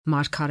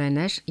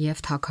Մարգարեներ եւ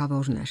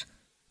թագավորներ։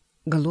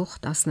 Գլուխ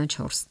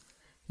 14։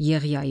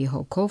 Եղիայի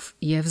հոգով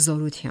եւ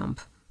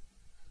զորությամբ։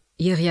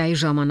 Եղիայի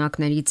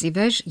ժամանակներից ի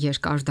վեր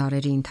երկար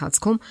դարերի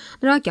ընթացքում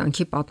նրա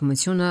կյանքի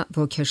պատմությունը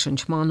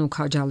ոգեշնչման ու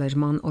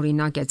քաջալերման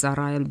օրինակ է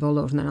ծառայել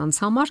բոլոր նրանց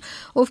համար,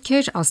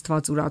 ովքեր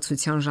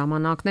Աստվածուրացության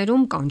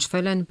ժամանակներում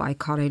կանչվել են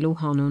պայքարելու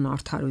հանուն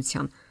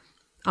արդարության։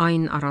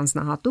 Այն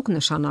առանձնահատուկ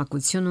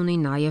նշանակություն ունի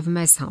նաև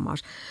մեզ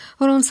համար,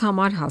 որոնց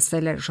համար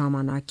հասել է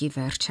ժամանակի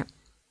վերջը։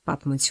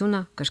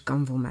 Պատմությունը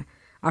կրկնվում է։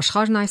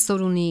 Աշխարհն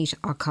այսօր ունի իր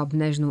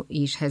աքաբներն ու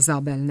իր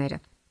հեզաբելները։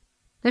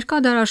 Ներկա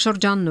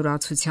դարաշրջանն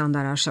ուրացության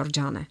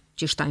դարաշրջան է,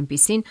 ճիշտ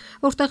այնպիսին,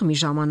 որտեղ մի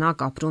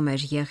ժամանակ ապրում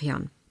էր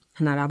Եղիան։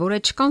 Հնարավոր է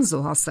չկան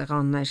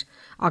զոհասեղաններ,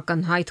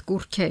 ակնհայտ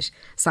կուռքեր,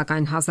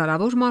 սակայն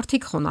հազարավոր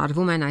մարդիկ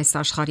խոնարհվում են այս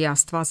աշխարհի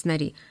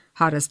աստվածների,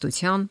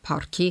 հարստության,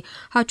 փառքի,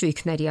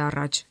 հաճույքների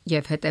առաջ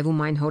եւ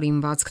հետևում այն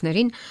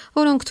հորինվածքներին,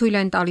 որոնք թույլ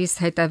են տալիս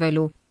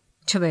հետևելու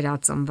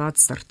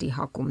չվերածնված սրտի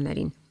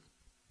հակումներին։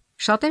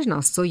 Շատերն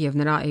Աստծո եւ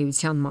նրա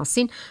էության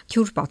մասին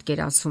թյուր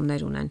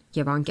պատկերացումներ ունեն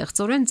եւ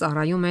անկեղծորեն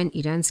ծառայում են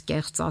իրենց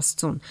կեղծ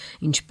Աստծուն,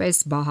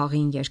 ինչպես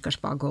Բահաղին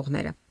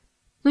երկրպագողները։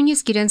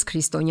 Նույնիսկ իրենց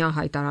քրիստոնյա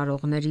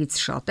հայտարարողներից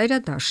շատերը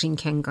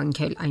դաշինք են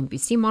կնքել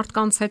այնպիսի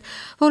մարդկանց հետ,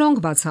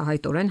 որոնք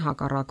բացահայտորեն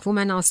հակառակվում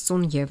են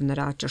Աստծուն եւ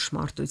նրա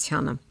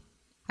ճշմարտությանը։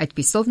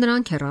 Այդպիսով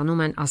նրանք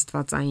հեռանում են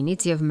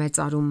Աստվածայինից եւ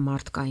մեծարում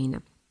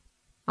մարդկայինը։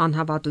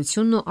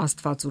 Անհավատությունն ու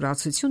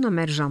աստվածուրացությունը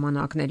մեր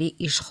ժամանակների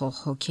իշխող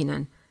հոգին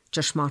են։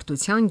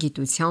 Ճշմարտության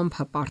գիտությամբ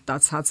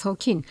հպարտացած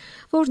հոգին,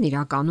 որն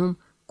իրականում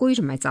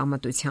կույր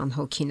մեծամտության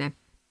հոգին է։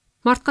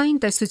 Մարդկային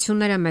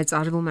տեսությունները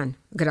մեծարվում են,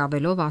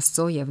 գրավելով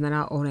Աստծո եւ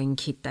նրա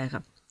օրենքի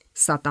տեղը։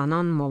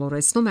 Սատանան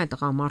մոլորեցնում է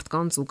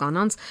տղամարդկանց ու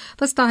կանանց,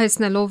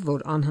 վստահեցնելով,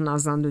 որ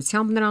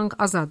անհնազանդությամբ նրանք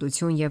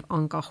ազատություն եւ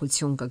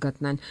անկախություն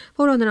կգտնեն,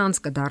 որը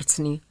նրանց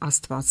կդարձնի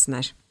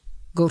աստվածներ։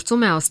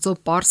 Գործում է Աստծո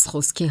պարզ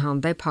խոսքի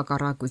հանդեպ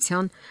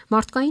հակառակության,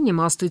 մարդկային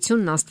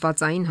իմաստությունն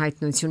աստվածային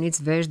հայտնությունից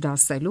վեր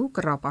դասելու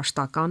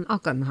կռապաշտական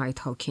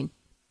ակնհայտ հոգին։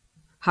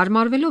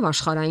 Հարմարվելով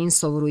աշխարհային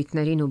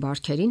սովորույթներին ու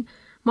բարքերին,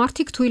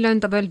 մարդիկ թույլ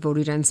են տվել,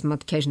 որ իրենց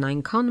մտքերն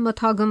այնքան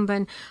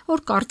մթագնվեն,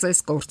 որ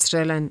կարծես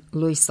կորցրել են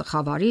լույսը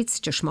խավարից,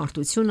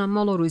 ճշմարտությունը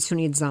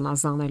մոլորությունից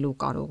զանազանելու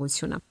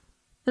կարողությունը։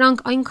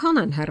 Նրանք այնքան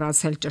են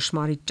հեռացել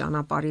ճշմարիտ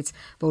ճանապարհից,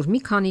 որ մի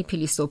քանի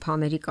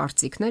փիլիսոփաների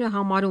կարծիքները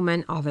համարում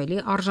են ավելի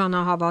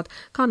արժանահավատ,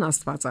 քան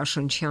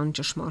աստվածաշնչյան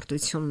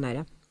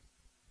ճշմարտությունները։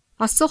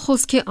 Աստծո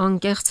խոսքի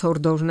անկեղծ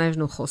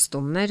հորդորներն ու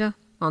խոստումները,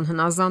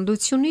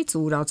 անհնազանդությունից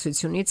ու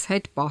ուրացությունից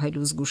հետ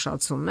պահելու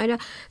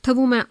զգուշացումները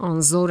թվում է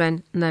անզոր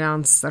են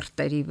նրանց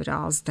սրտերի վրա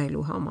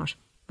ազդելու համար։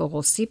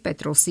 Պողոսի,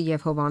 Պետրոսի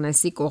եւ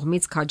Հովանեսի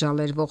կողմից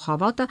քաջալերվող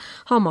հավատը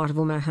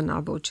համարվում է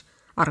հնաոճ,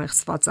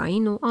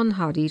 առեղծվածային ու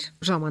անհարիր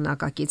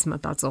ժամանակակից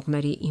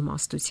մտածողների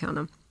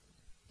իմաստությանը։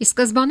 Ի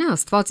սկզբանե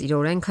Աստված իր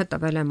օրենքը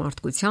տվել է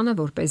մարդկությանը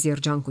որպես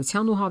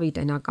երջանկության ու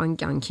հավիտենական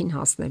կյանքին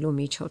հասնելու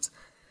միջոց։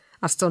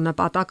 Աստծո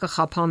նպատակը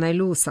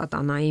խափանելու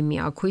սատանայի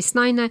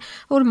միակույսն այն է,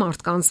 որ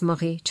մարդկանց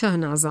մղի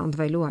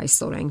չհնազանդվելու այս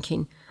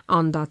օրենքին,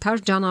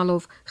 անդադար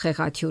ջանալով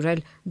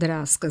խեղաթյուրել դրա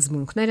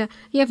սկզբունքները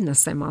եւ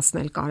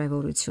նսեմացնել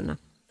կարեւորությունը։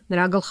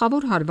 Նրա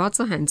գլխավոր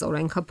հարվածը հենց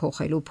օրենքը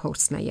փոխելու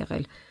փորձն է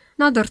եղել։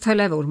 Նա դրթել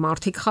է, որ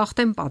մարդիկ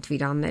խախտեն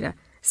պատվիրանները,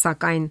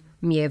 սակայն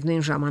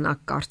միևնույն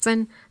ժամանակ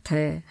կարծեն,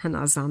 թե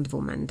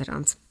հնազանդվում են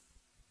դրանց։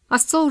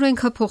 Աստծո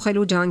օրենքը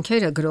փոխելու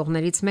ջանքերը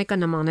գրողներից մեկը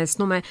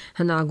նմանեցնում է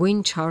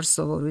հնագույն չար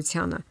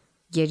սովորությանը,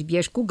 երբ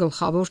երկու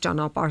գլխավոր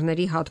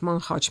ճանապարհների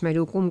հատման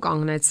խաչմերուկում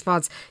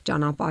կանգնեցված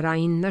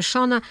ճանապարհային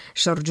նշանը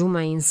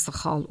շրջում էին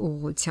սխալ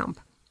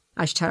ուղղությամբ։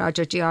 Այս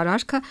չարաճճի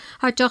արարքը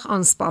հաճախ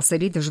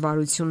անսպասելի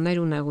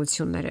դժվարություններ ու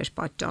նեղություններ էր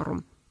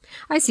պատճառում։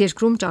 Այս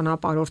երկրում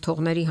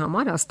ճանապարհորդողների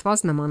համար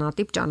Աստված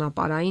նմանատիպ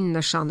ճանապարհային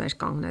նշան էր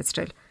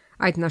կանգնեցրել։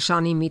 Այդ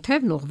նշանի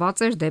միթևն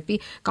ուղղված էր դեպի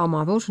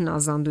կամավոր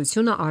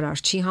հնազանդությունը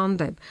արարչի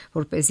հանդեպ,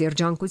 որպես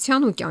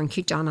երջանկության ու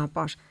կյանքի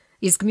ճանապարհ,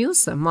 իսկ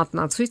մյուսը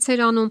մատնացույց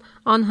էր անում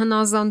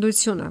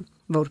անհնազանդությունը,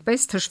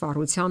 որպես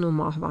թշվառության ու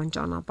մահվան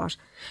ճանապարհ։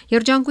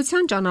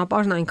 Երջանկության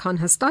ճանապարհն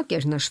այնքան հստակ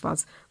էր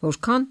նշված,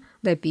 որքան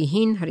դեպի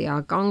հին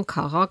հրեական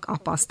քաղաք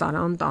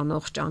ապաստարան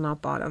տանող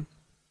ճանապարհը։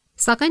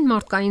 Սակայն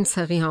մարդկային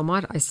ցեղի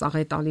համար այս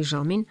աղետալի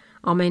ժամին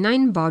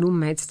ամենայն բարու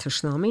մեծ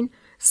թշնամին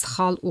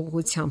սխալ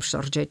ուղղությամբ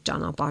շրջեց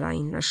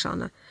ճանապարհային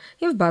նշանը,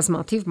 եւ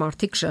բազմաթիվ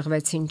մարդիկ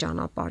շեղվեցին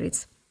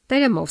ճանապարհից։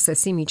 Տերը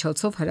Մովսեսի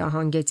միջոցով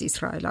հրահանգեց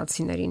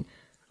իսրայելացիներին.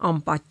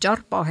 անպատճառ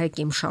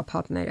պահեք իմ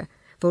շաբաթները,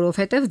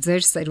 որովհետև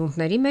ձեր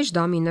սերունդների մեջ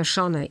դա մի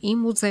նշան է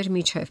իմ ու ձեր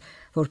միջև,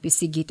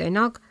 որպիսի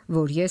գիտենաք,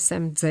 որ ես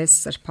եմ ձեզ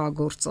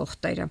սրբագործող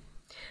Տերը։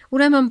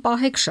 Ուրեմն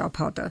պահեք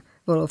շաբաթը,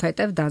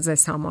 որովհետև դա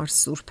ձեզ համար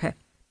սուրբ է։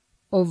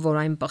 Ով որ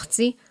այն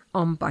պղծի,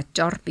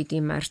 անպատճառ պիտի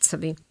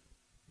մեռցվի։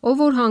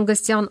 Ով որ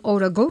հանգստյան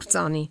օրը գործ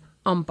անի,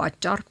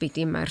 անպատճառ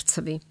պիտի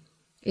մեռցվի։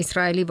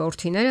 Իսրայելի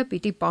որդիները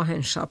պիտի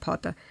պահեն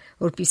շաբաթը,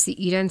 որպիսի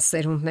իրենց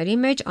սերունդների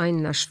մեջ այն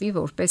նշվի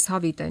որպես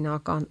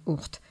հավիտենական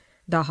ուխտ։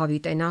 Դա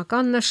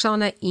հավիտենական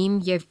նշան է իմ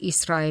եւ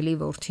Իսրայելի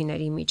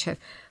որդիների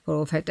միջև,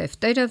 որովհետև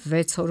Տերը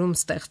 6 օրում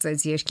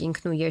ստեղծեց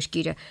երկինքն ու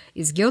երկիրը,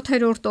 իսկ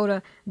 7-րդ օրը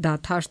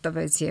դադար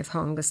տվեց եւ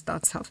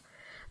հանգստացավ։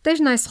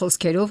 Տերն այս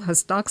խոսքերով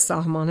հստակ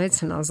սահմանեց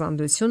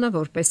հնազանդությունը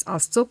որպես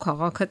Աստծո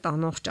քաղաքը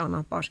տանող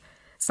ճանապարհ,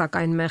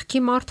 սակայն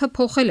մեղքի մարդը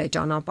փոխել է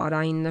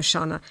ճանապարհային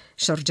նշանը,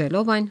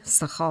 շրջելով այն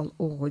սխալ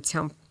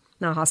ուղղությամբ։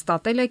 Նա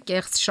հաստատել է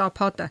կեղծ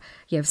շաբաթը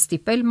եւ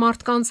ստիպել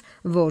մարդկանց,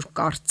 որ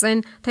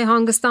կարծեն, թե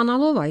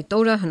հանգստանալով այդ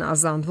օրը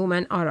հնազանդվում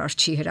են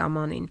Արարչի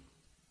հրամանին։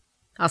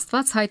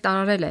 Աստված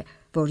հայտարարել է,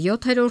 որ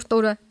 7-րդ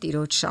օրը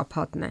Տիրոջ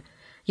շաբաթն է։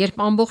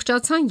 Երբ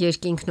ամբողջացան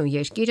երկինքն ու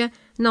երկիրը,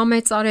 նա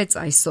մեծարեց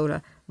այս օրը,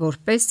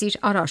 որպես իր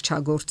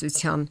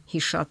արարչագործության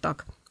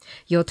հիշատակ։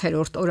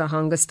 7-րդ օրը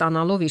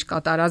հանգստանալով իր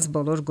կատարած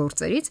բոլոր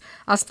գործերից,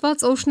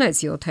 Աստված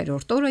օրհնեց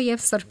 7-րդ օրը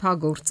եւ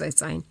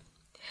սրբագործեց այն։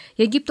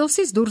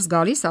 Եգիպտոսից դուրս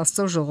գալիս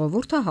Աստծո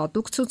ժողովուրդը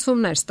հատուկ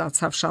ցուցումներ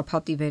ստացավ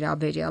շաբաթի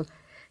վերաբերյալ։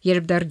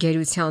 Երբ դեռ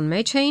գերության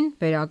մեջ էին,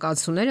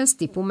 վերակացուները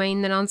ստիպում էին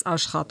նրանց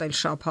աշխատել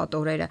շաբաթ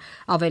օրերը,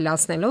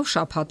 ավելացնելով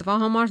շաբաթվա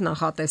համար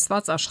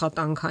նախատեսված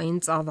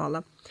աշխատանքային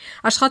ծավալը։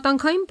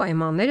 Աշխատանքային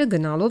պայմանները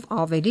գնալով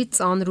ավելի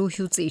ծանր ու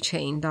հյուծիչ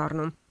էին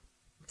դառնում։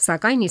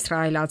 Սակայն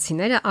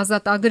իսրայելացիները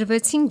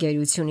ազատագրվեցին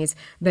գերությունից,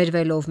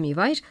 բերվելով մի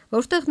վայր,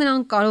 որտեղ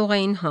նրանք կարող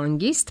էին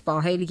հանգիստ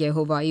պահել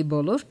Եհովայի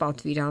բոլոր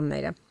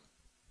պատվիրանները։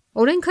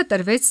 Օրենքը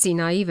տրվեց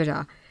Սինայի վրա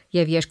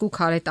եւ 2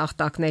 քարե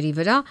տախտակների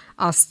վրա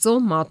Աստծո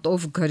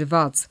մատով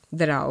գրված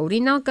դրա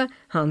օրինակը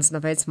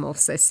հանձնվեց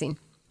Մովսեսին։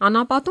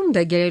 Անապատում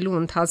դեգերելու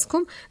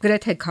ընթացքում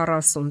գրեթե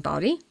 40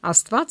 տարի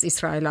Աստված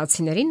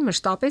իսրայելացիներին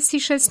մշտապես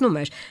հիշեցնում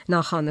էր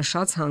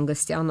նախանշած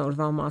հանգստյան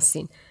օրվա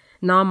մասին։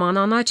 Նա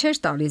մանանա չէր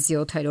տալիս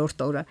 7-րդ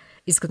օրը,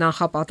 իսկ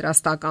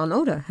նախապատրաստական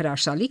օրը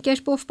հրաշալի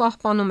կերպով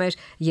պահպանում էր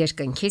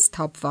երկնքից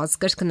թափված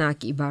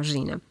կրկնակի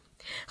բաժինը։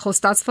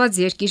 Խոստացված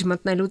երկիր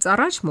մտնելուց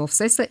առաջ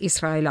Մովսեսը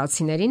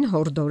իսրայելացիներին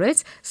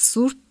հորդորեց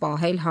սուրբ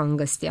պահել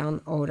հանգստյան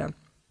օրը։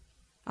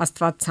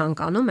 Աստված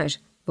ցանկանում էր,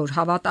 որ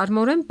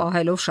հավատարմորեն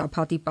պահելով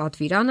շաբաթի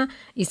պատվիրանը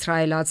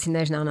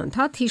իսրայելացիներն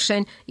անընդհատ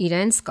հիշեն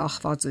իրենց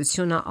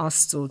կախվածությունը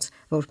Աստծուց,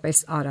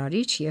 որպես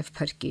արարիչ եւ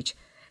փրկիչ։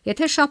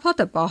 Եթե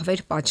շաբաթը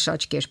պահվեր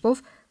պատշաճ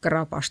կերպով,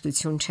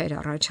 կռապաշտություն չէր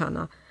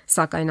առաջանա,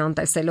 սակայն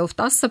անտեսելով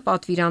 10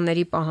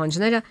 պատվիրանների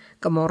պահանջները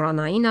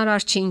կմոռանային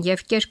Արարչին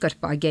եւ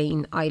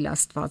կերկրպագեին այլ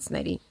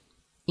աստվածների։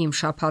 Իմ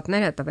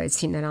շաբաթները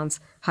տվեցի նրանց,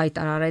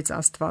 հայտարարեց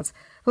Աստված,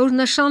 որ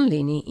նշան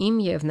լինի իմ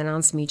եւ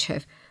նրանց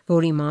միջև,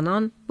 որ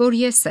իմանան, որ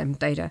ես եմ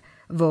Տերը,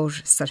 որ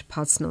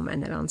սրբացնում է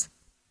նրանց։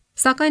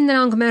 Սակայն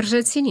նրանք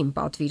մերժեցին իմ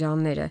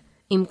պատվիրանները,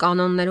 իմ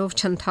կանոններով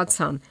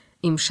չընթացան,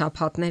 իմ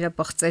շաբաթները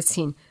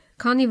պղծեցին,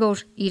 քանի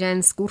որ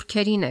իրենց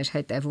կուրքերին էր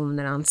հետևում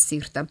նրանց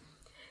սիրտը։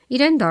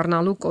 Իրեն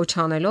դառնալու կոչ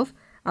անելով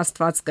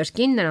Աստված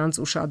կրկին նրանց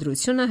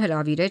ուշադրությունը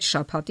հրավիրեց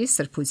շաբաթի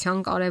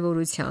սրբության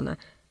կարևորությանը։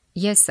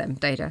 Ես եմ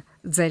Տերը,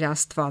 ձեր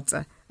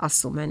Աստվածը,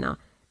 ասում է նա։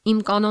 Իմ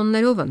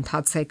կանոններով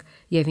ընթացեք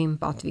եւ իմ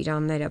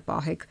պատվիրանները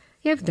պահեք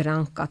եւ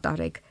դրանք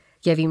կատարեք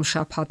եւ իմ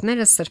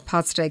շաբաթները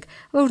սրբացրեք,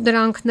 որ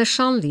դրանք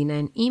նշան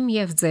լինեն իմ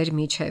եւ ձեր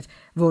միջև,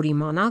 որ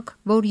իմանաք,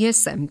 որ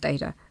ես եմ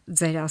Տերը,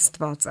 ձեր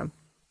Աստվածը։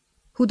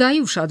 Հուդայի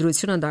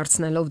ուշադրությունը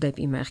դարձնելով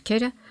դեպի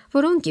մեղքերը,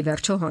 որոնք ի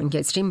վերջո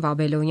հանգեցրին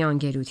Բաբելոնյան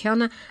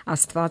գերությանը,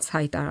 Աստված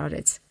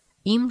հայտարարեց.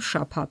 Իմ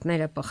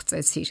շաբաթները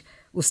պղծեցիր,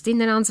 ուստի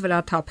նրանց վրա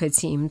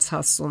թափեցի իմ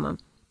ցասումը։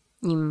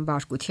 Իմ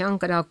բարկության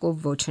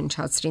կրակով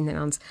ոչնչացրի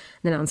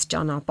նրանց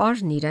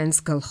ճանապարհն իրենց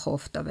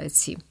գլխով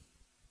տվեցի։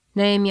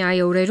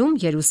 Նեեմիայի օրերում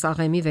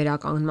Երուսաղեմի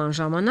վերականգնման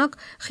ժամանակ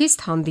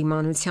խիստ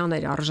հանդիմանության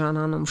էր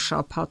արժանանում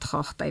շաբաթ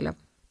խախտելը։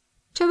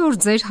 Չէ՞ որ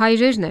ձեր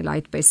հայրերն էլ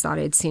այդպես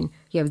արեցին,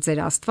 եւ ձեր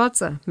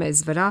Աստվածը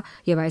մեզ վրա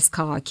եւ այս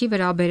քաղաքի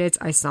վրա բերեց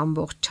այս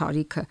ամբողջ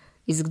չարիքը,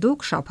 իսկ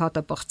դուք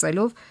շաբաթը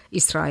պղծելով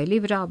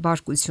Իսրայելի վրա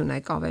բարկություն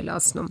եք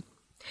ավելացնում։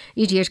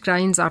 Իր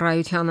երկրային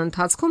ծառայության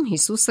ընթացքում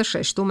Հիսուսը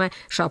շեշտում է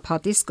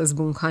շաբաթի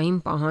սկզբունքային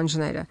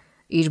պահանջները,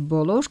 իր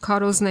բոլոր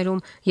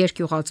քարոզներում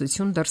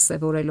երկյուղածություն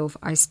դրսևորելով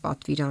այս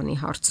պատվիրանի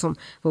հարցում,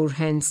 որ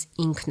հենց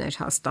ինքն էր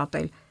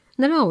հաստատել։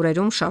 Նրա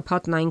օրերում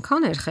շաբաթն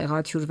այնքան էր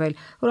խեղաթյուրվել,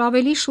 որ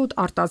ավելի շուտ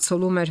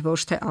արտացոլում էր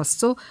ոչ թե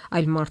Աստծո,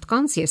 այլ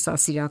մարդկանց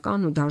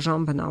եսասիրական ու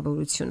դաժան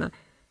բնավորությունը։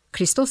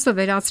 Քրիստոսը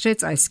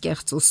վերացրեց այս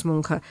կեղծ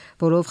ուսմունքը,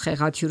 որով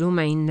խեղաթյուրում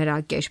էին նրա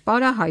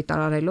կերպարը,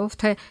 հայտարարելով,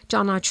 թե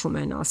ճանաչում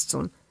են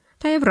Աստծուն։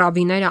 Թեև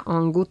ռաբիները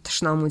անգութ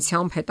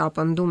թշնամությամբ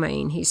հետապնդում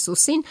էին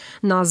Հիսուսին,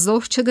 նա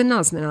զոհ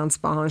չգնաց նրանց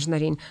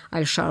պահանջներին,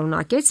 այլ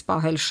շարունակեց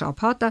պահել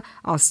շաբաթը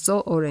Աստծո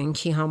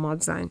օրենքի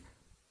համաձայն։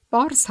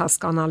 Պարզ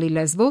հասկանալի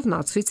լեզվով նա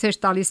ցույց էր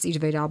տալիս իր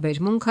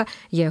վերաբերմունքը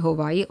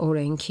Եհովայի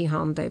օրենքի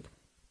հանդեպ։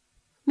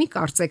 Մի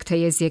կարծեք, թե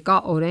ես եկա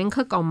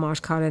օրենքը կամ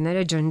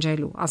մարգարեները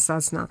ջնջելու,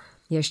 ասաց նա,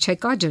 ես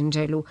չեկա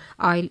ջնջելու,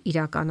 այլ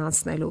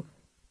իրականացնելու։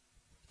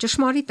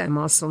 Ճշմարիտ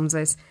եմ ասում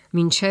ձեզ,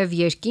 մինչև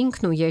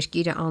երկինքն ու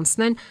երկիրը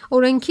անցնեն,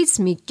 օրենքից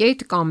մի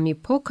կետ կամ մի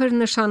փոքր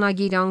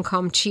նշանագիր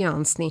անգամ չի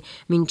անցնի,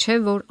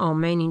 մինչև որ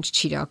ամեն ինչ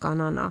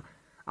չիրականանա։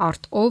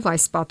 Արդ ով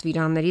այս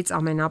պատվիրաններից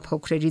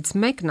ամենափոքրերից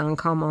մեկն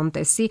անգամ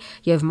անտեսի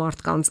եւ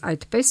մարդկանց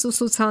այդպես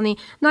ուսուցանի,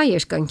 նա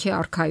երկնքի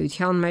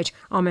արքայության մեջ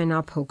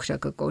ամենափոքրը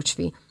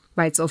կկոչվի,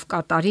 բայց ով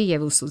կատարի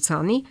եւ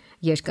ուսուցանի,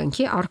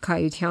 երկնքի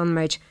արքայության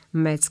մեջ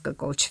մեծ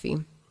կկոչվի։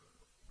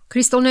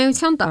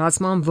 Քրիստոնեության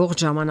տարածման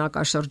ողջ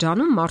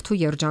ժամանակաշրջանում մարդու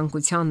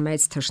երջանկության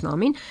մեծ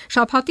թշնամին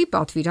շաբաթի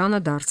պատվիրանը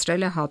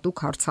դարձրել է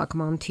հատուկ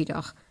հարձակման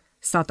թիրախ։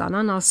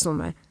 Սատանան ասում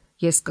է.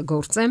 ես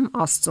կգործեմ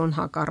Աստծուն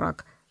հակառակ,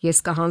 ես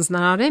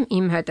կհանձնարարեմ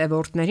իմ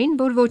հետևորդներին,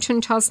 որ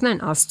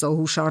ոչնչացնեն Աստծո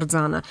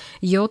հուշարձանը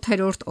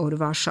 7-րդ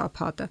օրվա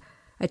շաբաթը։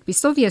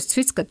 Այդպիսով ես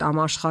ցույց կտամ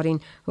աշխարհին,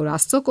 որ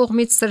Աստծո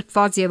կողմից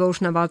սրբված եւ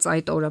օրհնված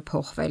այդ օրը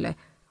փոխվել է։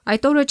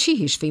 Այդ օրը չի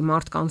հիշվի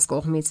մարդկանց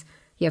կողմից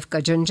եւ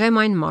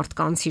կջնջեմ այն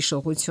մարդկանց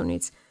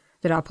հիշողությունից։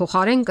 Դրա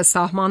փոխարեն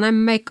կսահմանեմ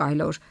մեկ այլ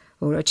օր,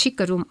 որը չի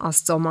կրում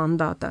Աստծո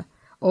մանդատը,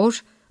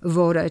 օր,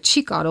 որը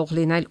չի կարող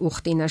լինել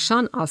ուխտի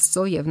նշան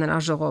Աստծո եւ նրա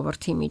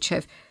ժողովրդի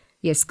միջև։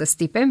 Ես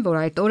կստիպեմ, որ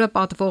այդ օրը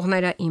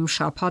պատվողները իմ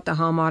շաբաթը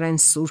համարեն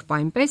սուրբ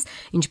այնպես,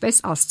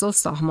 ինչպես Աստծո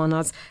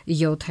սահմանած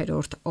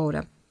 7-րդ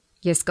օրը։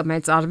 Ես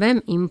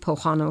կմեծարվեմ իմ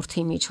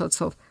փոխանորդի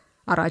միջոցով։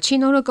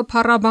 Առաջին օրը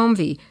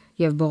կփառաբանվի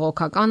եւ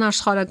բողոքական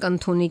աշխարհը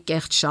կընդունի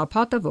կեղծ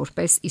շաբաթը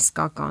որպես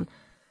իսկական։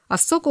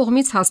 Աստծո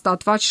կողմից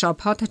հաստատված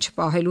շաբաթը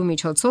չպահելու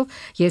միջոցով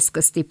ես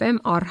կստիպեմ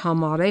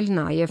արհամարել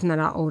նաև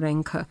նրա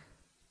օրենքը։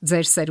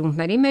 Ձեր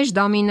սերունդների մեջ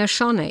դա մի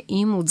նշան է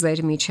իմ ու ձեր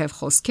միջև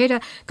խոսքերը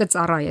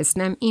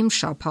կծառայեցնեմ իմ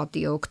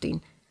շաբաթի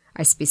օգտին։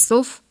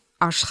 Այսպիսով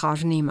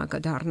աշխարհն իմը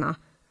կդառնա։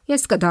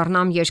 Ես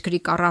կդառնամ երկրի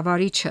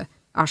կառավարիչը,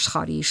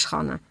 աշխարհի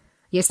իշխանը։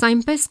 Ես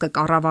այնպես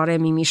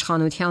կկառավարեմ իմ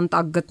իշխանության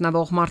տակ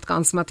գտնվող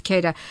մարդկանց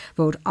մտքերը,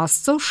 որ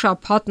Աստծո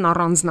շաբաթն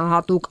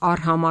առանձնահատուկ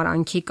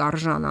արհամարանքի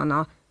կարժանանա։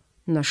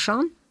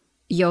 Նշան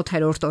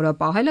 7-րդ օրը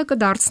պահելը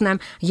կդարձնեմ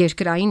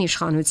երկրային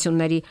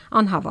իշխանությունների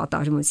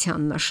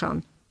անհավատարմության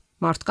նշան։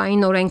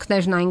 Մարդկային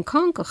օրենքներն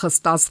այնքան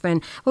կխստացվեն,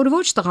 որ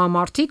ոչ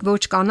տղամարդիկ,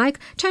 ոչ կանայք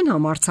չեն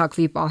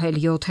համարձակվի պահել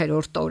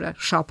 7-րդ օրը,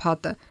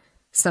 շաբաթը։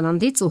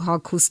 Սննդից ու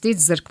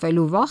հագուստից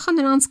զրկվելու վախը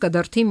նրանց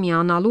կդրթի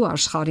միանալու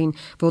աշխարհին,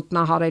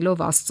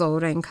 ոտնահարելով Աստծո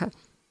օրենքը։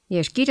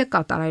 Երկիրը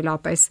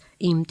կատարելապես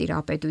իմ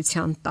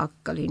տիրապետության տակ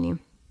կլինի։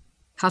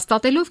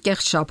 Հաստատելով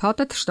կեղծ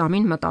շաբաթը,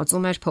 թշնամին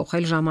մտածում էր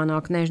փոխել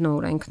ժամանակներն ու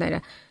օրենքները,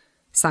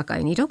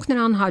 սակայն իրոք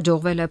նրան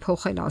հաջողվել է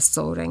փոխել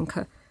Աստծո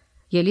օրենքը։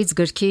 Ելից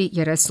գրքի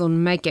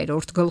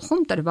 31-րդ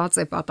գլխում տրված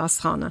է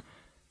պատասխանը.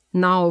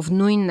 նա ով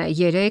նույնն է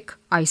երեք,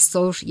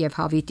 այսօր եւ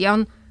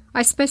հավիտյան,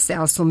 այսպես է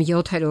ասում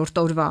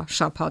 7-րդ օրվա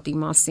շաբաթի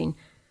մասին։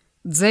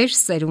 Ձեր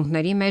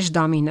սերունդների մեջ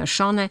դա մի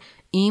նշան է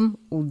իմ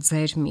ու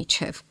ձեր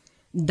միջև։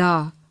 Դա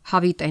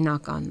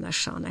հավիտենական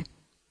նշան է։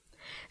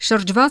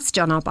 Շրջված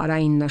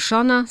ճանապարհային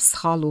նշանը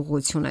սխալ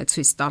ուղղություն է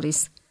ցույց տալիս,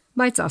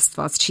 բայց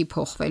Աստված չի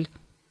փոխվել։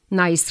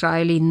 Նա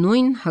Իսրայելի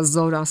նույն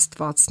հզոր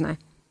Աստվածն է։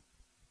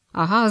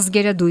 Ահա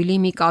ազգերը դույլի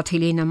մի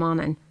կաթիլի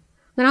նման են։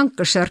 Նրանք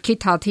կշեռքի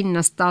թաթին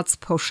նստած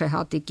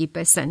փոշեհատիկի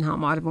պես են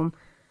համարվում։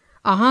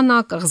 Ահա նա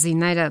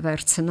կղզիները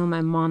վերցնում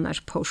է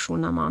մանր փոշու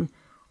նման։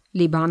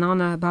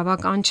 Լիբանանը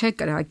բավական չէ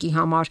կրակի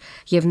համար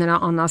եւ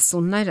նրա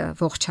անասունները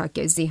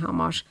ողջակեզի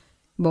համար։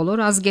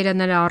 Բոլոր ազգերը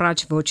նրա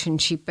առաջ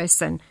ոչնչի պես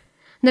են։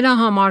 Նրա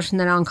համար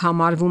նրանք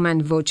համարվում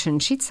են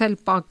ոչնչից էլ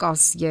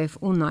պակաս եւ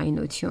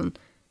ունայնություն։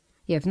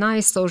 Եվ նա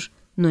այսօր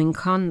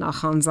նույնքան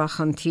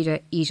նախանձախնդիր է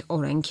իր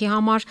օրենքի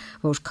համար,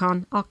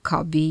 որքան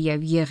Աքքաբի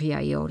եւ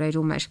Եղիայի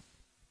օրերում էր։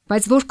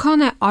 Բայց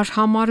որքան է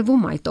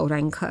արհամարվում այդ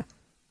օրենքը։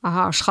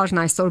 Ահա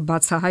աշխարհն այսօր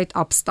բացահայտ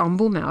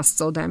ապստամբում է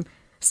Աստծո դեմ։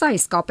 Սա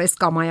իսկապես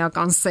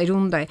կամայական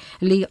սերունդ է,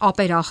 լի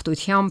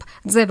ապերախտությամբ,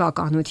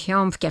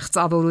 ձևականությամբ,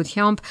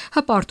 կեղծավորությամբ,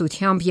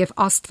 հպարտությամբ եւ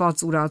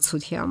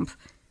աստվածուրացությամբ։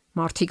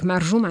 Մարդիկ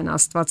մերժում են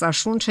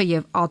Աստվածաշունչը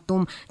եւ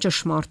ատում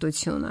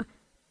ճշմարտությունը։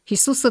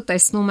 Հիսուսը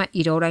տեսնում է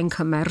իր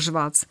օրենքը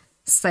մերժված,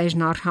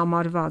 սերն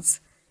արհամարված,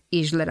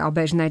 իր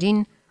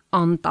լրաբերներին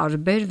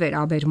անտարբեր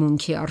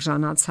վերաբերմունքի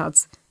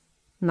արժանացած։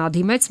 Նա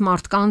դիմեց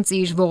մարդկանց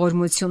իր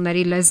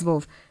ողորմությունների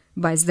լեզվով,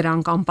 բայց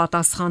դրանք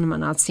անպատասխան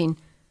մնացին։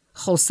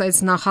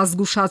 Խոսեց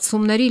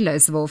նախազգուշացումների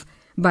լեզվով,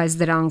 բայց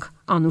դրանք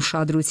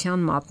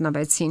անուշադրության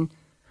մատնվեցին։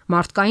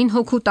 Մարդկային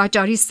հոգու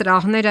տաճարի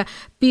սրահները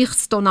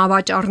պիղծ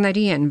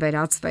տոնավաճառների են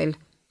վերածվել։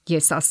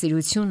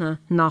 Եսասիրությունը,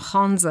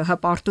 նախանձը,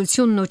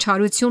 հպարտությունն ու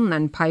չարությունն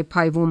են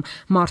փայփայվում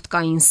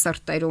մարդկային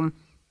սրտերում։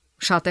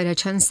 Շատերը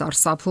չեն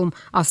սարսափում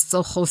Աստծո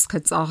խոսքը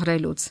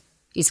ծաղրելուց,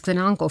 իսկ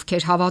նրանք,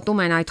 ովքեր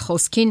հավատում են այդ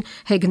խոսքին,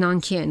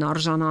 հեգնանքի են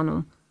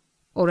արժանանում։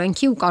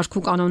 Օրենքի ու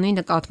կարգու կանոնի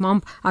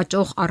նկատմամբ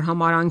աճող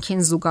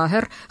արհամարանքին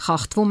զուգահեռ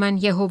խախտվում են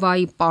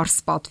Եհովայի պարզ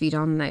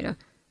պատվիրանները։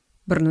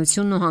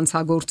 Բռնությունն ու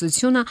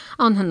հանցագործությունը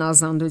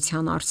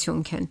անհնազանդության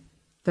արդյունք են։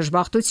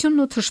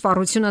 Դժբախտությունն ու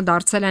թշվառությունը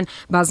դարձել են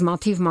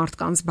բազմաթիվ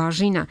մարդկանց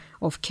բաժինը,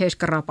 ովքեր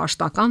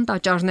կռապաշտական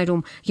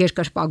տաճարներում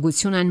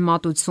երկրպագություն են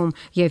մատուցում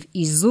եւ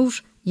իզուր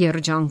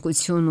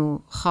երջանկություն ու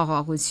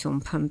խաղաղություն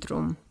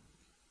փնտրում։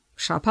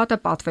 Շաբաթը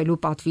պատվելու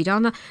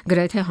պատվիրանը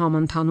գրեթե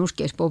համընդհանուր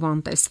կերպով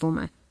անտեսվում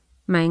է։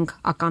 Մենք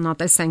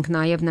ականատես ենք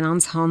նաև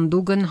նրանց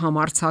հանդուգն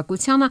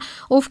համարձակությանը,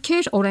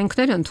 ովքեր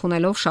օրենքներ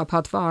ընդունելով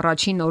շաբաթվա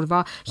առաջին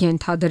օրվա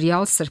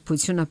ենթադրյալ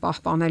սրբությունը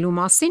պահպանելու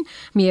մասին,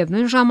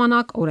 միևնույն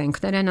ժամանակ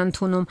օրենքներ են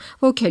ընդունում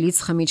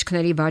ոգելից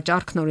խմիչքների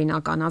վաճառքն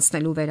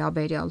օրինականացնելու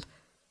վերաբերյալ։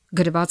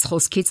 Գրված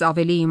խոսքից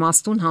ավելի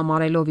իմաստուն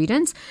համարելով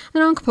իրենց,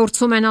 նրանք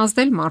փորձում են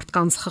ազդել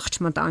մարդկանց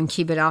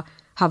խղճմտանքի վրա,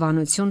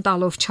 հավանություն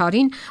տալով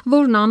չարին,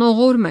 որն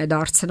անողորմ է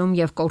դարձնում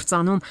եւ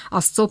կործանում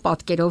Աստծո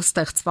պատկերով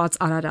ստեղծված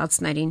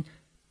արարածներին։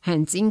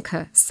 Հենց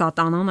ինքը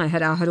Սատանան է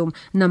հրահրում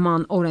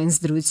նման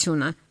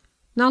օրենսդրությունը։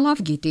 Նա լավ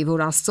գիտի,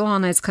 որ Աստծո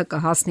անեծքը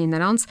կհասնի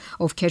նրանց,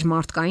 ովքեր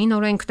մարդկային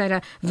օրենքները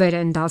վեր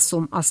են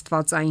դասում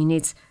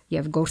Աստվածայինից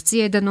եւ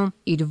գործի է դնում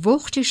իր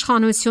ողջ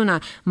իշխանությունը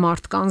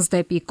մարդկանց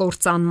դեպի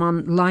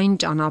կործանման լայն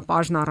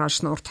ճանապարհն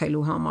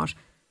առաջնորդելու համար։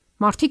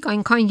 Մարդիկ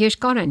այնքան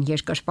երկար են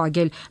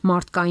երկրպագել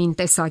մարդկային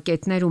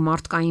տեսակետներ ու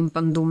մարդկային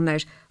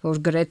պնդումներ,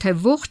 որ գրեթե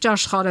ողջ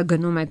աշխարհը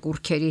գնում է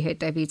կուռքերի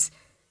հետևից,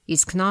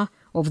 իսկ նա,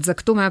 ով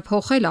ձգտում է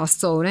փոխել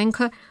Աստծո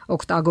օրենքը,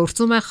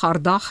 օգտագործում է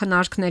խարդախ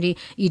հնարքների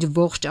իր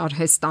ողջ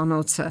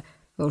արհեստանոցը,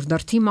 որ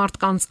դրթի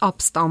մարդկանց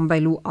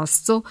ապստամբելու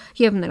Աստծո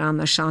եւ նրա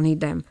նշանի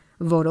դեմ,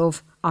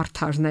 որով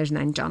արդարներն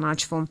են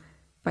ճանաչվում,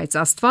 բայց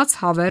Աստված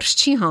հավերժ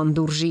չի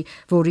հանդուրժի,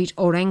 որ իր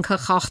օրենքը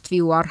խախտվի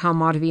ու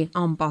արհամարվի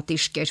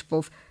անպատիժ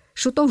կերպով։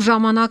 Շուտով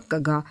ժամանակ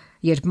կգա,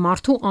 երբ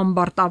մարդու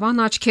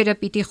ամբարտավան աչքերը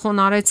պիտի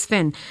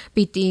խոնարհեցվեն,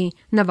 պիտի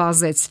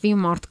նվազեցվի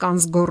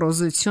մարդկանց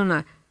գոռոզությունը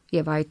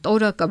եւ այդ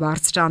օրը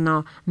կբարձրանա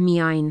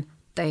միայն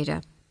Տերը։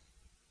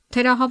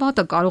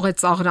 Թերահավատը կարող է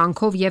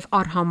ծաղրանքով եւ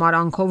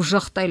արհամարանքով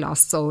ժխտել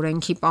Աստծո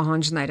օրենքի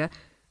պահանջները։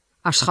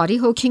 Աշխարհի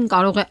հոգին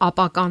կարող է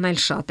ապականել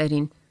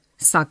շատերին,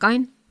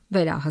 սակայն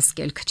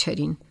վերահսկել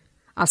քչերին։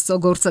 Աստծո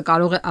գործը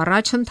կարող է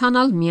առաջ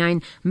ընթանալ միայն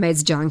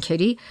մեծ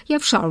ջանքերի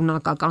եւ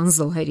շարունակական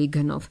զոհերի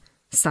գնով,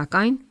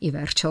 սակայն ի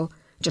վերջո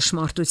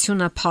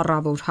ճշմարտությունը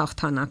փառավոր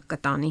հաղթանակ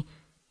կտանի։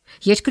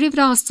 Երկրի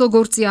վրա Աստծո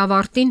գործի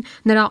ավարտին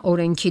նրա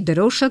օրենքի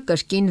դրոշը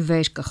կրկին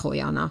վեր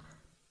կխոյանա։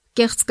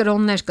 Կեղծ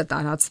կրոններ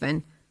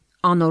կտարածվեն,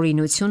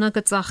 անօրինությունը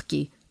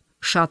կծաղկի,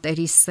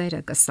 շատերի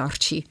սերը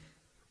կսարչի,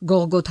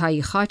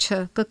 Գողգոթայի խաչը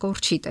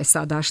կկորչի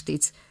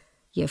տեսադաշտից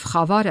եւ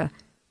խավարը,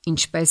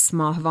 ինչպես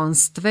մահվան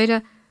ստվերը,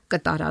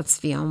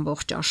 կտարածվի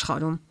ամբողջ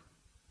աշխարհում։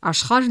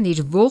 Աշխարհն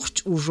իր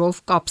ողջ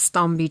ուժով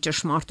կապստամբի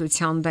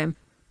ճշմարտության դեմ։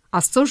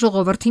 Աստծո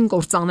ժողովրդին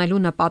կործանելու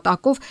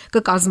նպատակով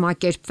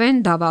կկազմակերպվեն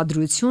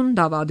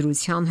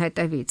դավադրության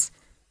հետևից։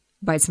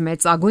 Բայց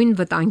մեծագույն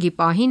վտանգի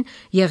պահին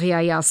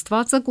Եղիայի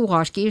Աստվածը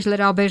կուղարկի իր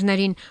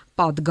լրաբերներին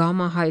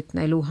պատգամը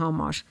հայտնելու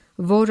համար,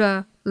 որը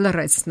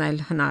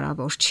լռեցնել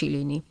հնարավոր չի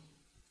լինի։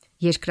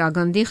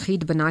 Երկրագնդի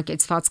խիտ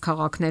բնակեցված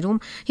քաղաքներում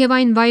եւ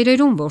այն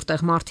վայրերում,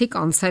 որտեղ մարդիկ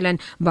անցել են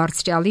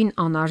բարձրյալին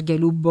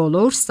անարգելու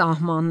բոլոր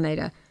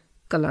սահմանները,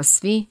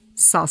 կլսվի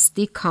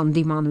սաստիկ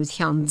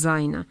հանդիմանության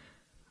ձայնը։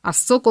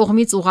 Աստծո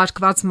կողմից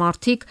ուղարկված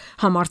մարդիկ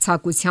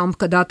համարձակությամբ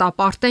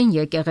կդատապարտեն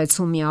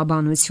եկեղեցու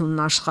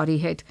միաբանությունն աշխարհի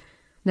հետ։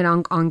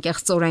 Նրանք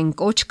անկեղծորեն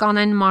կոչ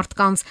կանեն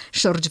մարդկանց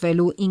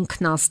շրջվելու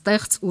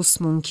ինքնաստեղծ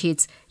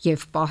ուսմունքից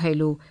եւ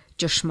պահելու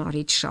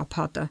ճշմարիտ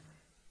շաբաթը։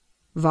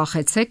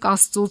 Վախեցեք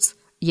Աստծուց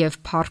եւ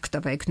փառք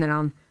տվեք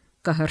նրան,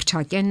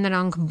 կհռչակեն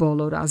նրանք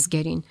բոլոր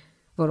ազգերին,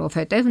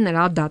 որովհետեւ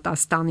նրա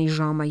դատաստանի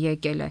ժամը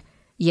եկել է,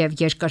 եւ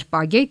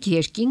երկրպագեք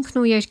երկինքն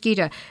ու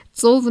երկիրը,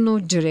 ծովն ու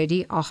ջրերի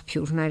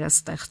աղբյուրները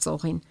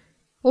ստեղծողին,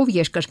 ով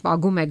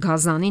երկրպագում է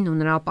գազանին ու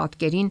նրա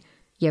պատկերին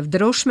եւ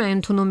դրոշմ է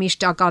ընդունում իր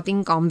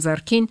ճակատին կամ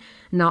ձեռքին,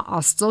 նա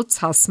Աստծո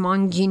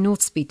ցասման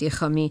գինուց պիտի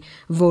խմի,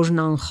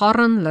 որն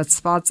անխառն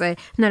լցված է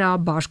նրա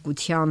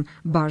բարկության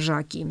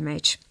բաժակի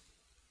մեջ։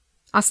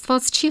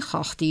 Աստված չի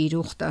խախտի իր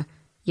ուխտը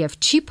եւ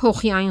չի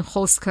փոխի այն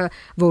խոսքը,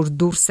 որ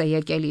դուրս է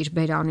եկել իր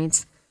բերանից։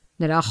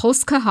 Նրա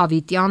խոսքը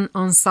հավիտյան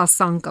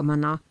անսասան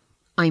կմնա,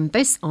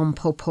 այնպես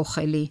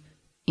անփոփոխելի,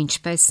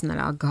 ինչպես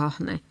նրա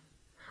գահն է։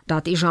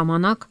 Դատի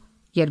ժամանակ,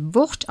 երբ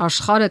ողջ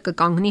աշխարհը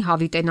կկանգնի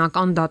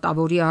հավիտենական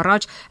դատավորի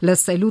առաջ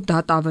լսելու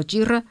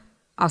դատավճիռը,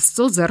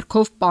 Աստծո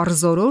ձեռքով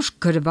պարզորոշ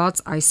գրված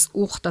այս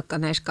ուխտը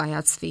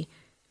կներկայացվի։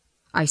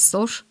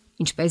 Այսօր,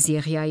 ինչպես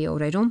Եղիայի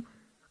օրերում,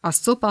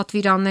 Աստծո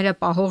պատվիրանները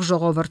պահող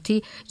ժողովրդի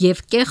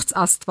եւ կեղծ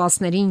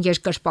աստվածներին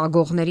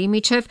երկրպագողների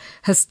միջև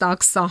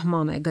հստակ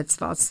սահման է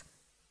գծված։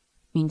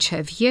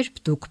 Մինչև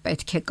երբ դուք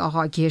պետք է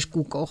կաղաք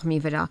երկու կողմի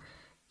վրա,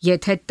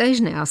 եթե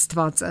Տերն է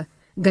Աստվածը,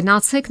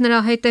 գնացեք նրա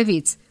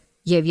հետևից,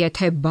 եւ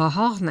եթե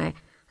Բահաղն է,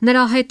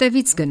 նրա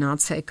հետևից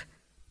գնացեք։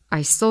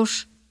 Այսօր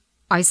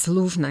այս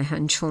լուրն է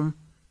հնչում.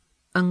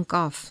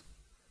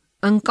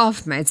 Ընկավ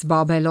մեծ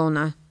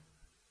Բաբելոնը,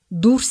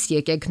 դուրս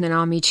եկեք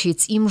նրա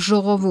միջից իմ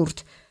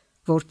ժողովուրդ,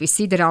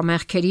 որպիսի դրա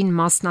մեղքերին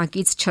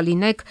մասնակից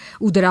չլինեք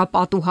ու դրա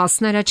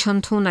պատուհասները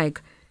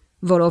չընդունեք,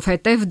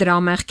 որովհետև դրա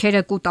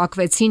մեղքերը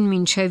կուտակվեցին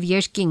մինչև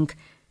երկինք,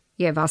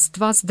 եւ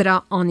Աստված դրա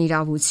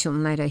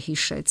անիրավությունները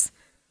հիշեց։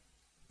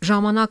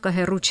 Ժամանակը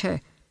հեռու չէ,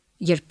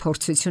 երբ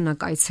փորձությունը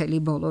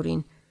կայցելի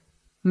բոլորին,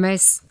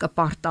 մեզ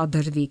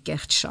կպարտադրվի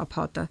կեղծ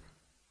շաբաթը։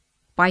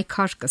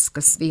 Պայքար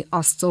կսկսվի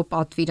Աստծո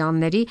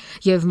պատվիրանների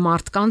եւ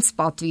մարդկանց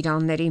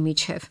պատվիրանների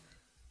միջև։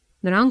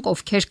 Նրանք,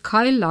 ովքեր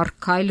քայլ առ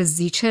քայլ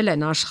զիջել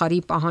են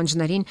աշխարհի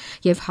պահանջներին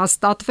եւ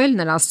հաստատվել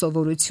նրա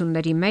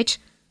սովորությունների մեջ,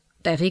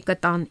 տեղի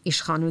կտան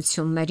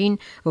իշխանություններին,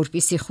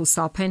 որպիսի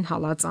խուսափեն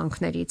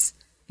հալածանքներից,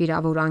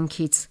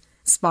 վիրավորանքից,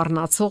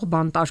 սպառնացող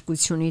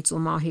բանտարկությունից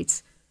ու մահից։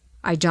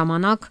 Այդ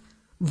ժամանակ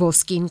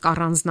ոսկին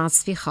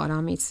կառանձնացվի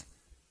խարամից։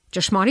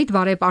 Ճշմարիտ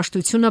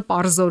բարեպաշտությունը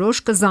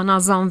պարզորոշ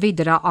կզանազանվի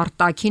դրա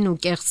արտաքին ու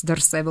կեղծ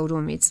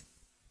դրսևորումից։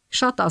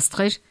 Շատ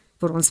աստղեր,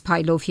 որոնց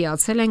փայլով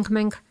հիացել ենք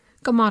մենք,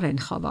 կմարեն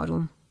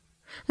խավարում։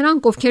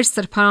 Նրանք, ովքեր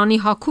սրբարանի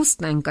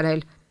հագուստն են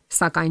կրել,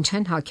 սակայն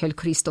չեն հագել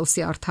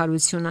Քրիստոսի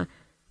արդարությունը,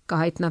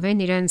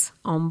 կհայտնվեն իրենց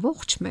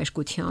ամբողջ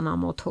մերկության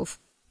ամոթով։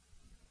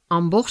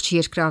 Ամբողջ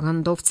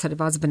երկրագնդով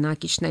ցրված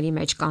բնակիչների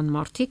մեջ կան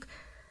մարդիկ,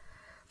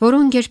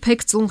 որոնք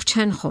երբեք ծունկ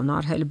չեն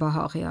խոնարհել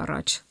Բահաղի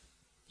առաջ։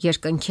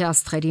 Երկնքի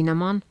աստղերի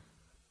նման,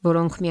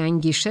 որոնք միայն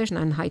գիշերն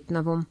են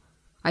հայտնվում,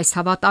 այս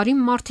հավատարիմ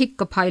մարդիկ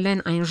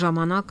կփայլեն այն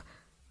ժամանակ,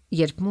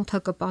 երբ մութը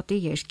կպատի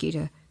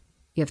երկիրը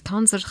եւ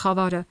թանձր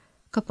խավարը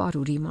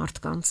կպարուրի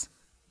մարդկանց։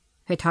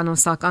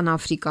 Հեթանոսական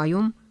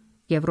Աֆրիկայում,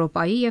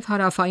 Եվրոպայի եւ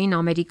Հարավային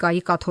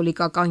Ամերիկայի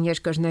կաթոլիկական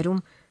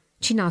երկրներում,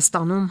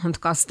 Չինաստանում,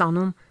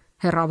 Հնդկաստանում,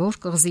 հեռավոր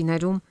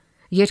կղզիներում,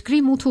 երկրի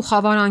մութ ու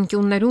խավար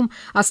անկյուններում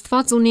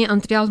Աստված ունի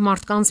ընտրյալ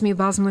մարդկանց մի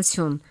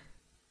բազմություն,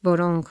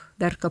 որոնք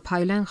դեռ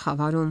կփայլեն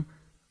խավարում,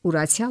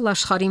 ուրացյալ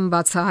աշխարհին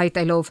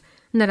բացահայտելով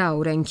նրա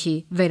օրենքի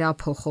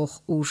վերափոխող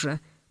ուժը։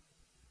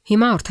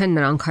 Հիմա արդեն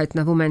նրանք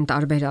հայտնվում են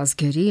տարբեր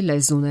ազգերի,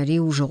 լեզուների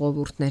ու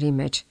ժողովուրդների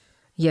մեջ,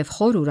 եւ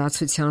խոր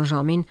ուրացության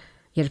ժամին,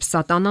 երբ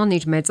Սատանան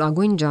իր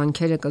մեծագույն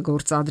ջանքերը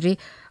կգործադրի,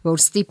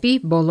 որ ստիպի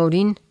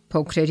բոլորին,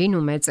 փոքրերին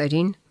ու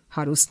մեծերին,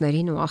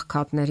 հարուստներին ու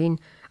աղքատներին,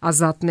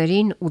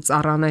 ազատներին ու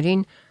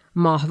ծառաներին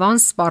մահվան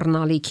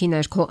սպառնալիքի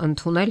ներքո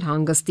ընդունել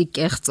հանգստի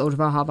կեղծ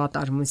օրվա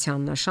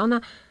հավատարմության նշանը,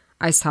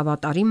 այս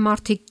հավատարիմ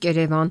մարդիկ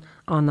կերևան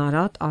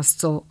անարատ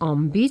Աստծո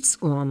անբիծ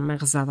ու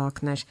անմեղ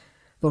զավակներ,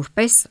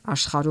 որպես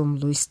աշխարհում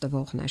լույս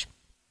տվողներ։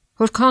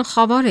 Որքան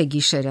խավար է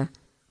գիշերը,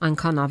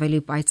 այնքան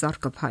ավելի պայծառ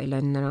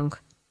կփայլեն նրանք։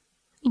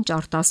 Ինչ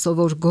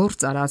արտասովոր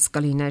գործ արած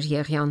կլիներ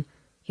Եղիան,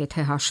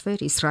 եթե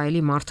հաշվեր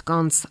Իսրայելի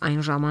մարդկանց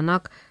այն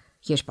ժամանակ,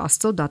 երբ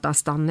Աստծո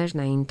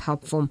դատաստաններն էին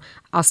թափվում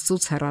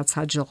Աստծուց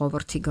հեռացած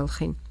ժողովրդի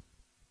գլխին։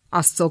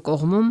 Աստծո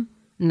կողմում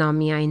նա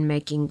միայն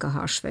մեկին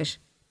կհաշվեր։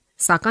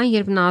 Սակայն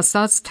երբ նա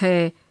ասաց, թե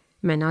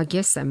մենակ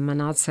ես եմ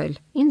մնացել,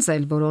 ինձ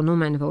էլ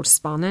որոնում են, որ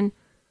սպանեն,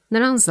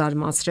 նրան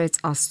զարմացրեց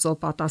Աստծո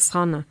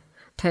պատասխանը,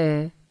 թե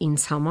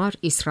ինձ համար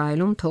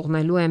Իսրայելում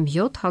թողնելու եմ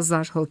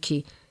 7000 հոգի,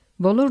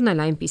 բոլորն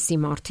էլ այնպիսի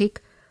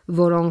մարդիկ,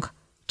 որոնք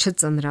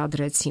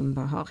չծնրադրեցին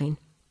Բահաղին։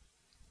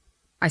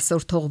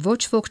 Այսօր թող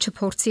ոչ ոք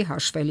չփորձի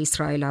հաշվել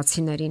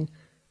իսրայելացիներին,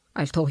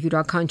 այլ թող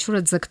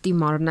յուրաքանչյուրը ձգտի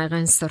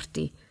մարմնեղեն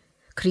սրտի,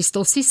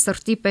 Քրիստոսի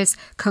սրտի պես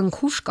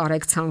քնքուշ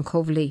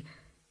կարեկցանքով լի,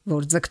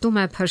 որ ձգտում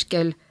է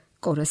փրկել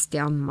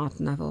կորստյան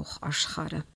մատնվող աշխարհը։